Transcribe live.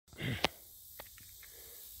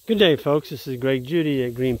Good day, folks. This is Greg Judy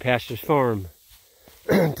at Green Pastures Farm.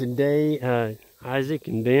 Today, Isaac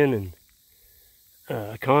and Ben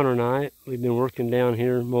and Connor and I, we've been working down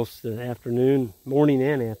here most of the afternoon, morning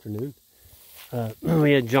and afternoon.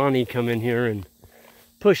 We had Johnny come in here and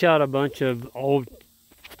push out a bunch of old,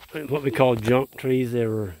 what we call junk trees. There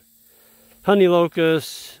were honey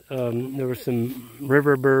locusts, there were some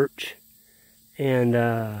river birch,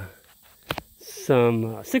 and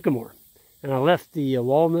some sycamore. And I left the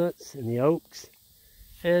walnuts and the oaks,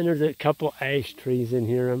 and there's a couple ash trees in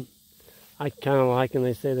here. I kind of like them.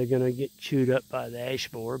 They say they're going to get chewed up by the ash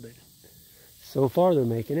borer, but so far they're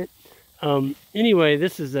making it. Anyway,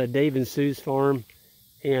 this is Dave and Sue's farm,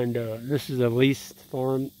 and this is a leased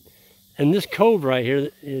farm. And this cove right here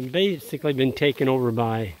has basically been taken over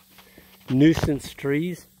by nuisance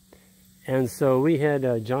trees. And so we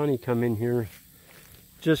had Johnny come in here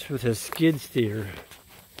just with a skid steer.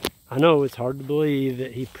 I know it's hard to believe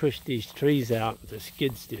that he pushed these trees out with a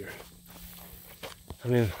skid steer. I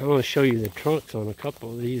mean, I want to show you the trunks on a couple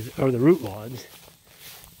of these, or the root wads.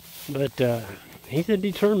 But he's a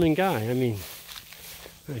determined guy. I mean,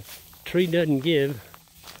 a tree doesn't give.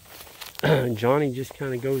 Johnny just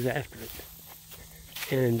kind of goes after it.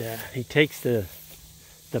 And he takes the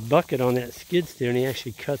bucket on that skid steer and he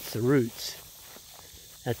actually cuts the roots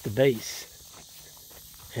at the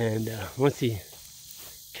base. And once he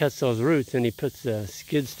cuts those roots, and he puts the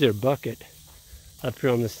skid steer bucket up here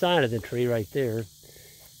on the side of the tree right there.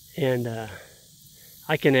 And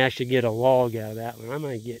I can actually get a log out of that one. I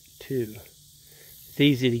might get two. It's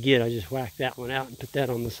easy to get. I just whack that one out and put that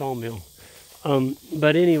on the sawmill.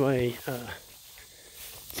 But anyway,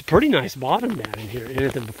 it's a pretty nice bottom down in here. And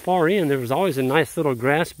at the far end, there was always a nice little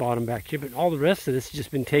grass bottom back here, but all the rest of this has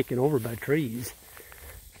just been taken over by trees.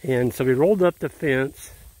 And so we rolled up the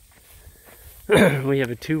fence. We have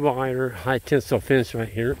a 2-wire high tensile fence right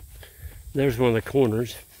here. There's one of the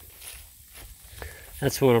corners.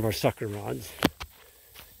 That's one of our sucker rods.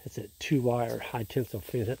 That's a 2-wire high tensile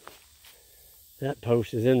fence. That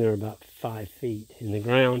post is in there about 5 feet in the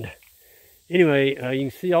ground. Anyway, you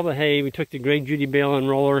can see all the hay. We took the Greg Judy bale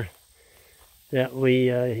unroller that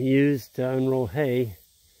we used to unroll hay,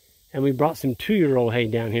 and we brought some 2-year-old hay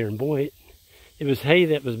down here. And boy, it was hay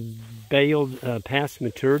that was baled past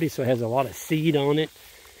maturity, so it has a lot of seed on it.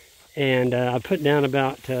 And I put down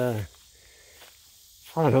about, I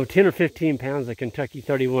don't know, 10 or 15 pounds of Kentucky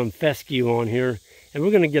 31 fescue on here. And we're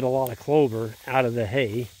going to get a lot of clover out of the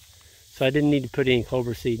hay, so I didn't need to put any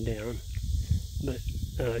clover seed down. But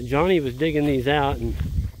Johnny was digging these out, and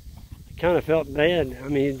I kind of felt bad. I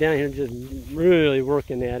mean, he's down here just really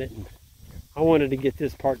working at it. And I wanted to get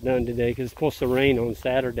this part done today because it's supposed to rain on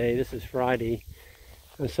Saturday. This is Friday.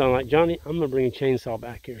 And so I'm like, Johnny, I'm going to bring a chainsaw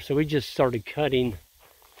back here. So we just started cutting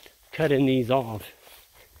these off.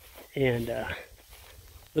 And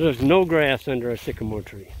there's no grass under a sycamore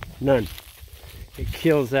tree. None. It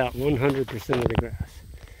kills out 100% of the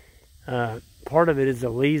grass. Part of it is the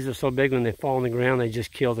leaves are so big when they fall on the ground, they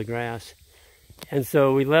just kill the grass. And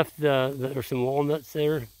so we left there's some walnuts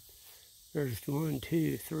there. There's 1,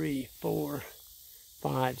 2, 3, 4,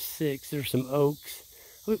 5, 6. There's some oaks.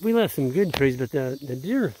 We left some good trees, but the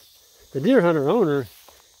deer hunter owner,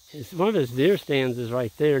 one of his deer stands is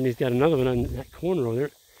right there, and he's got another one on that corner over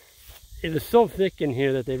there. It was so thick in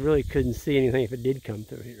here that they really couldn't see anything if it did come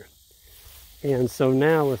through here. And so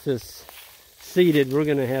now with this seeded, we're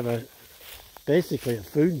going to have basically a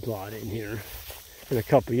food plot in here in a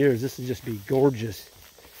couple years. This will just be gorgeous.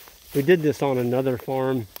 We did this on another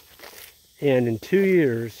farm, and in 2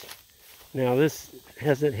 years, now this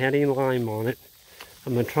hasn't had any lime on it.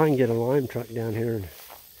 I'm going to try and get a lime truck down here and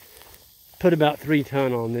put about 3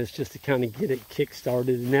 ton on this just to kind of get it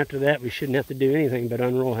kick-started. And after that, we shouldn't have to do anything but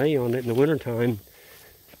unroll hay on it in the wintertime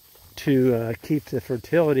to keep the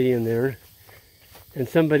fertility in there. And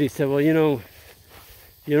somebody said, well, you know,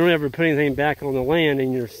 you don't ever put anything back on the land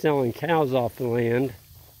and you're selling cows off the land.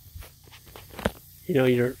 You know,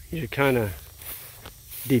 you're kind of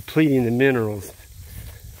depleting the minerals.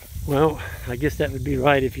 Well, I guess that would be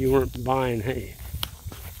right if you weren't buying hay.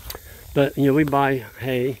 But, you know, we buy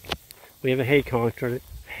hay. We have a hay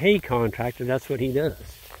contractor. That's what he does,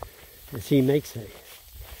 is he makes hay.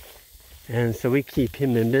 And so we keep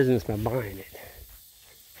him in business by buying it.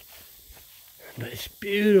 But it's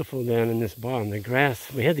beautiful down in this bottom. The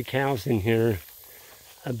grass, we had the cows in here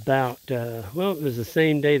about, well, it was the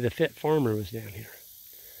same day the Fit Farmer was down here.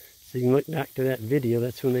 So you can look back to that video.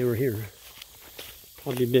 That's when they were here.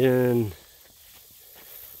 Probably been,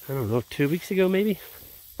 I don't know, 2 weeks ago maybe?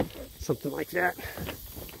 Something like that.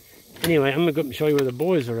 Anyway, I'm going to go up and show you where the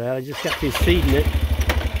boys are at. I just got through seeding it.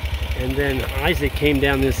 And then Isaac came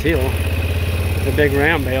down this hill with a big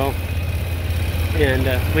round bale,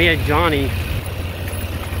 and we had Johnny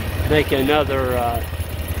make another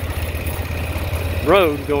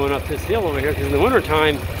road going up this hill over here, because in the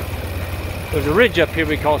wintertime there's a ridge up here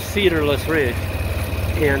we call Cedarless Ridge,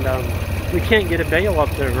 and we can't get a bale up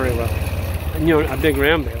there very well, and, you know, a big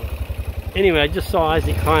round bale. Anyway, I just saw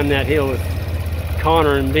Isaac climb that hill with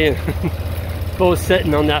Connor and Ben both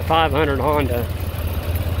sitting on that 500 Honda,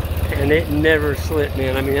 and it never slipped,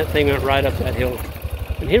 man. I mean, that thing went right up that hill.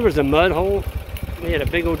 And here was a mud hole. We had a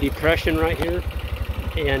big old depression right here,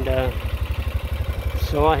 and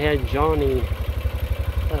so I had Johnny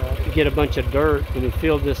get a bunch of dirt, and we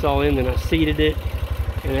filled this all in, and I seeded it,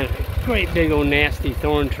 and had a great big old nasty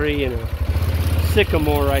thorn tree and a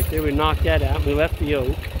sycamore right there. We knocked that out. We left the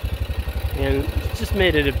oak, and it just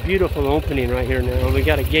made it a beautiful opening right here now. And we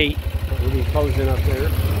got a gate that we'll be closing up there,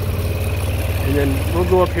 and then we'll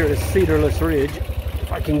go up here to Cedarless Ridge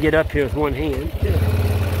if I can get up here with one hand. Yeah.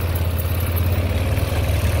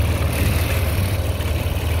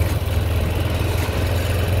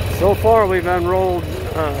 So far we've unrolled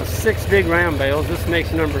 6 big round bales. This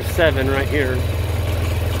makes number 7 right here.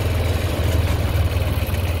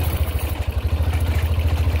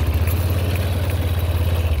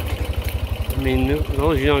 I mean,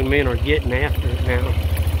 those young men are getting after it now.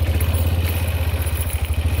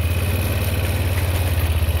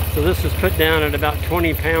 So this was put down at about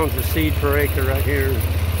 20 pounds of seed per acre right here.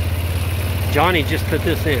 Johnny just put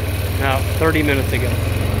this in about 30 minutes ago.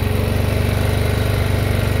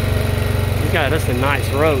 God, that's a nice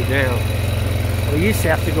road now. We used to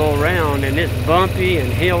have to go around, and it's bumpy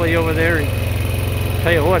and hilly over there. And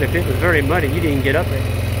tell you what, if it was very muddy, you didn't get up there.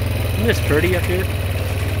 Isn't this pretty up here?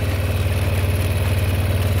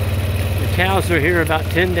 The cows were here about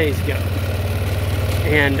 10 days ago,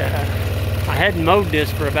 and I hadn't mowed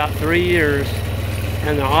this for about 3 years,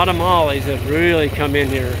 and the autumn olives have really come in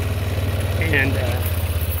here, and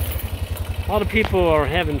a lot of people are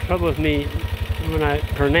having trouble with me when I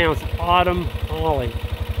pronounce autumn olive.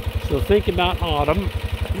 So think about autumn,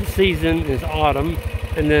 the season is autumn,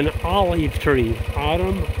 and then olive tree,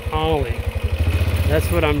 autumn olive. That's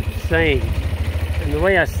what I'm saying. And the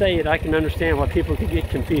way I say it, I can understand why people could get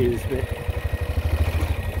confused, but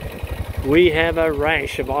we have a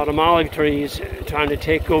rash of autumn olive trees trying to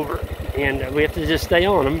take over, and we have to just stay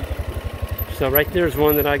on them. So right there's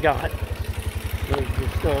one that I got. There's the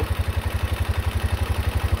stump.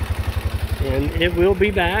 And it will be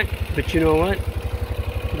back, but you know what?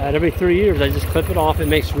 About every 3 years I just clip it off. It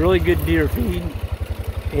makes really good deer feed.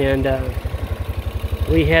 And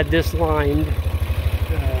we had this lined.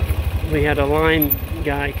 We had a lime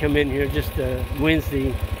guy come in here just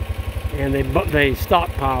Wednesday, and they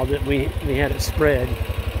stockpiled it. We had it spread.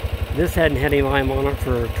 This hadn't had any lime on it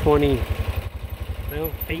for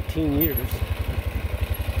 18 years.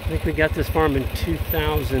 I think we got this farm in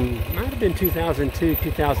 2000, might have been 2002,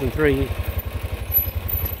 2003.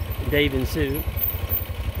 Dave and Sue.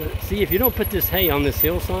 But see, if you don't put this hay on this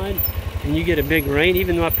hillside and you get a big rain,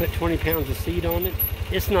 even though I put 20 pounds of seed on it,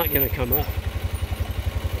 it's not going to come up.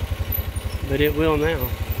 But it will now.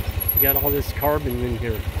 We got all this carbon in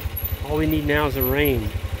here. All we need now is a rain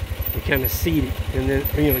to kind of seed it, and then,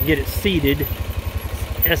 you know, get it seeded.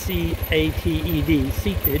 S-E-A-T-E-D,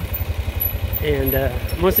 seeded.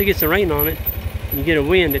 And once it gets a rain on it, and you get a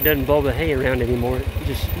wind, it doesn't blow the hay around anymore. It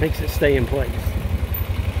just makes it stay in place.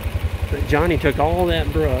 But Johnny took all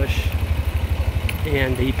that brush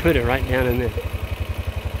and he put it right down in there.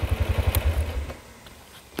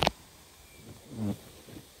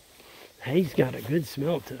 Hay's got a good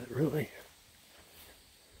smell to it, really.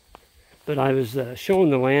 But I was showing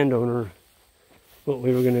the landowner what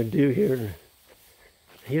we were going to do here.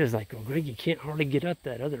 He was like, "Well, Greg, you can't hardly get up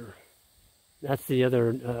that other." That's the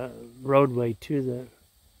other roadway to the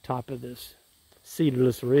top of this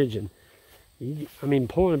Cedarless Ridge, and I mean,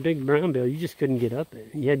 pulling a big brown bale, you just couldn't get up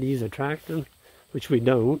it. You had to use a tractor, which we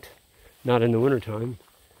don't, not in the wintertime.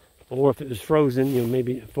 Or if it was frozen, you know,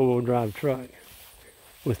 maybe a 4-wheel drive truck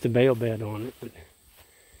with the bale bed on it. But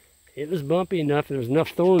it was bumpy enough, and there was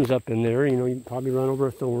enough thorns up in there, you know, you'd probably run over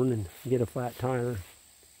a thorn and get a flat tire.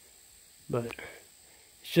 But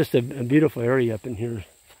it's just a beautiful area up in here.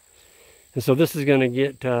 And so this is going to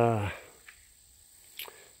get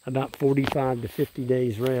about 45 to 50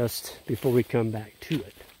 days rest before we come back to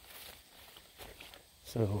it.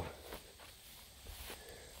 So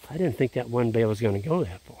I didn't think that one bale was going to go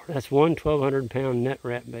that far. That's one 1,200-pound net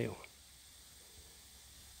wrap bale.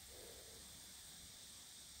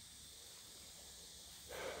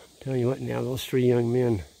 I'm telling you what now, those 3 young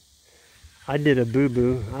men, I did a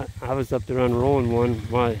boo-boo. I was up there unrolling one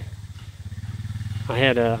while I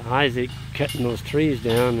had Isaac cutting those trees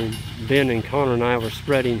down, and Ben and Connor and I were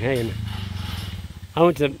spreading hay, and I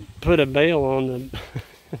went to put a bale on the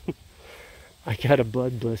I got a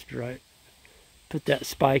blood blister. I put that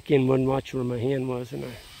spike in, wasn't watching where my hand was, and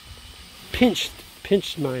I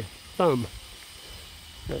pinched my thumb.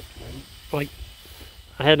 But, like,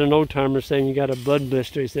 I had an old timer saying, you got a blood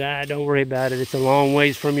blister. He said, don't worry about it, it's a long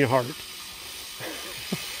ways from your heart.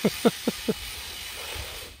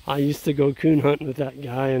 I used to go coon hunting with that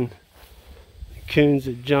guy, and coons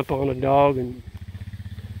would jump on a dog and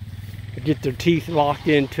get their teeth locked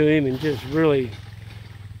into him and just really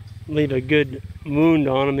leave a good wound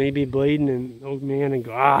on him. He'd be bleeding, and the old man would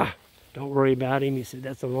go, don't worry about him. He said,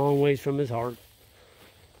 that's a long ways from his heart.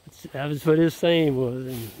 That was what his saying was.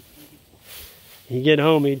 And he'd get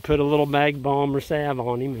home, he'd put a little bag balm or salve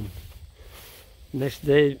on him, and next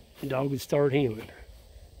day the dog would start healing.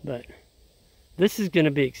 But this is going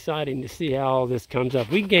to be exciting to see how all this comes up.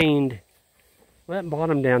 We gained, well, that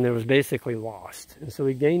bottom down there was basically lost, and so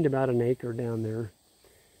we gained about an acre down there,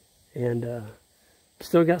 and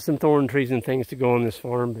still got some thorn trees and things to go on this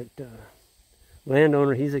farm. But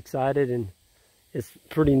landowner, he's excited, and it's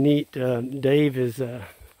pretty neat. Dave is a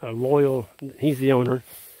loyal, he's the owner.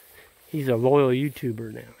 He's a loyal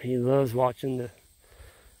YouTuber now. He loves watching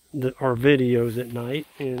our videos at night,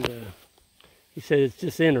 and he said it's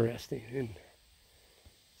just interesting. And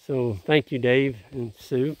so thank you, Dave and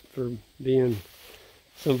Sue, for being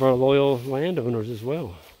some of our loyal landowners as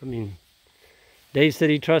well. I mean, Dave said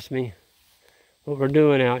he trusts me, what we're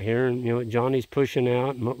doing out here, and what Johnny's pushing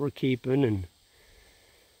out and what we're keeping. And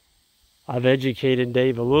I've educated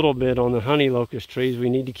Dave a little bit on the honey locust trees. We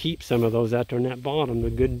need to keep some of those out there in that bottom, the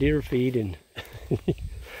good deer feed. And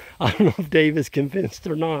I don't know if Dave is convinced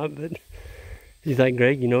or not, but he's like,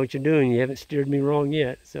 Greg, you know what you're doing. You haven't steered me wrong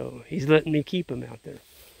yet. So he's letting me keep them out there.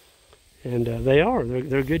 And they are.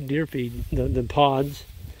 They're good deer feed, the pods.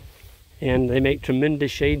 And they make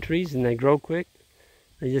tremendous shade trees, and they grow quick.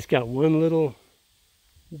 They just got one little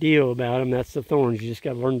deal about them. That's the thorns. You just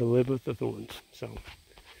got to learn to live with the thorns. So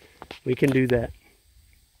we can do that.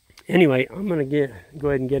 Anyway, I'm going to go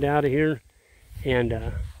ahead and get out of here.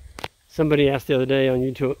 And somebody asked the other day on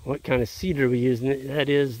YouTube what kind of seeder we use, and that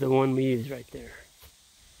is the one we use right there.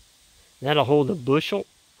 That'll hold a bushel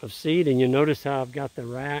of seed, and you'll notice how I've got the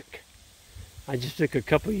rack. I just took a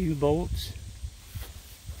couple U-bolts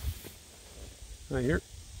right here,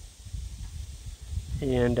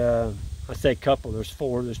 and I say couple, there's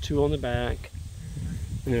 4. There's 2 on the back,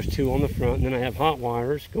 and there's 2 on the front, and then I have hot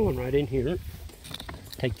wires going right in here.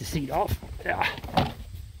 Take the seat off.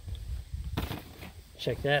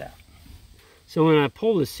 Check that out. So when I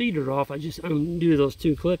pull the seeder off, I just undo those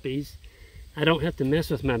 2 clippies. I don't have to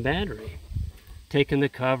mess with my battery, taking the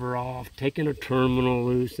cover off, taking a terminal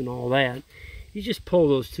loose and all that. You just pull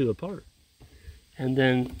those 2 apart, and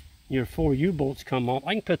then your 4 U-bolts come off.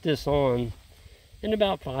 I can put this on in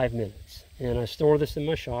about 5 minutes, and I store this in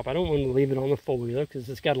my shop. I don't want to leave it on the 4-wheeler because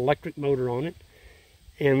it's got an electric motor on it,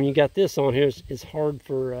 and when you got this on here, it's hard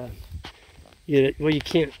for well, you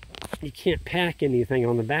can't pack anything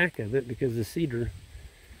on the back of it because the cedar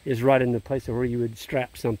is right in the place where you would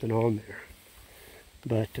strap something on there.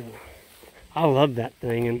 But I love that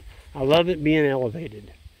thing, and I love it being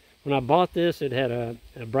elevated. When I bought this, it had a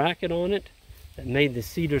bracket on it that made the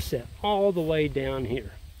cedar set all the way down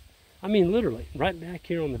here. I mean, literally, right back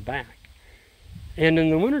here on the back. And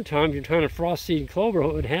in the wintertime, if you're trying to frost seed clover,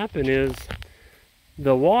 what would happen is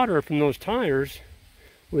the water from those tires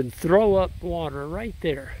would throw up water right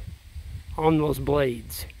there on those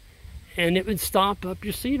blades. And it would stop up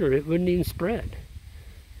your cedar. It wouldn't even spread.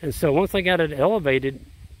 And so once I got it elevated,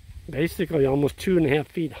 basically almost 2.5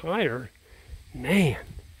 feet higher, man,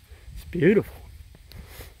 it's beautiful.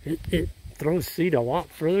 It throws seed a lot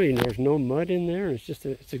further, and there's no mud in there. It's just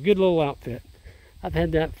it's a good little outfit. I've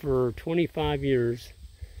had that for 25 years,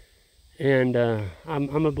 and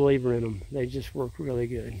I'm a believer in them. They just work really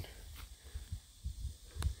good.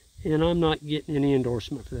 And I'm not getting any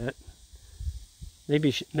endorsement for that.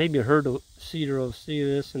 Maybe Herd Cedar will see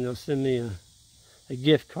this, and they'll send me a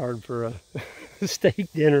gift card for a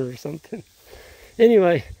steak dinner or something.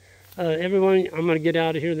 Anyway, everyone, I'm going to get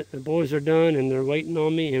out of here. The boys are done, and they're waiting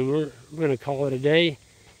on me, and we're going to call it a day.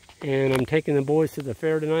 And I'm taking the boys to the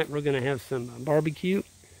fair tonight. We're going to have some barbecue,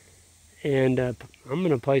 and I'm going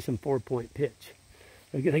to play some 4-point pitch.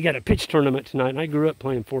 They got a pitch tournament tonight, and I grew up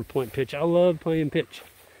playing 4-point pitch. I love playing pitch.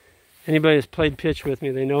 Anybody that's played pitch with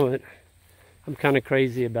me, they know it. I'm kind of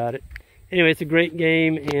crazy about it. Anyway, it's a great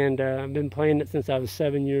game, and I've been playing it since I was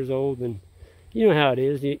 7 years old, and you know how it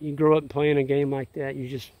is. You grow up playing a game like that,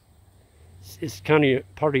 it's kind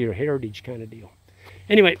of part of your heritage kind of deal.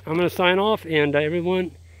 Anyway, I'm going to sign off, and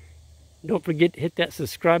everyone, don't forget to hit that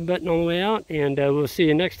subscribe button on the way out, and we'll see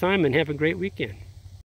you next time, and have a great weekend.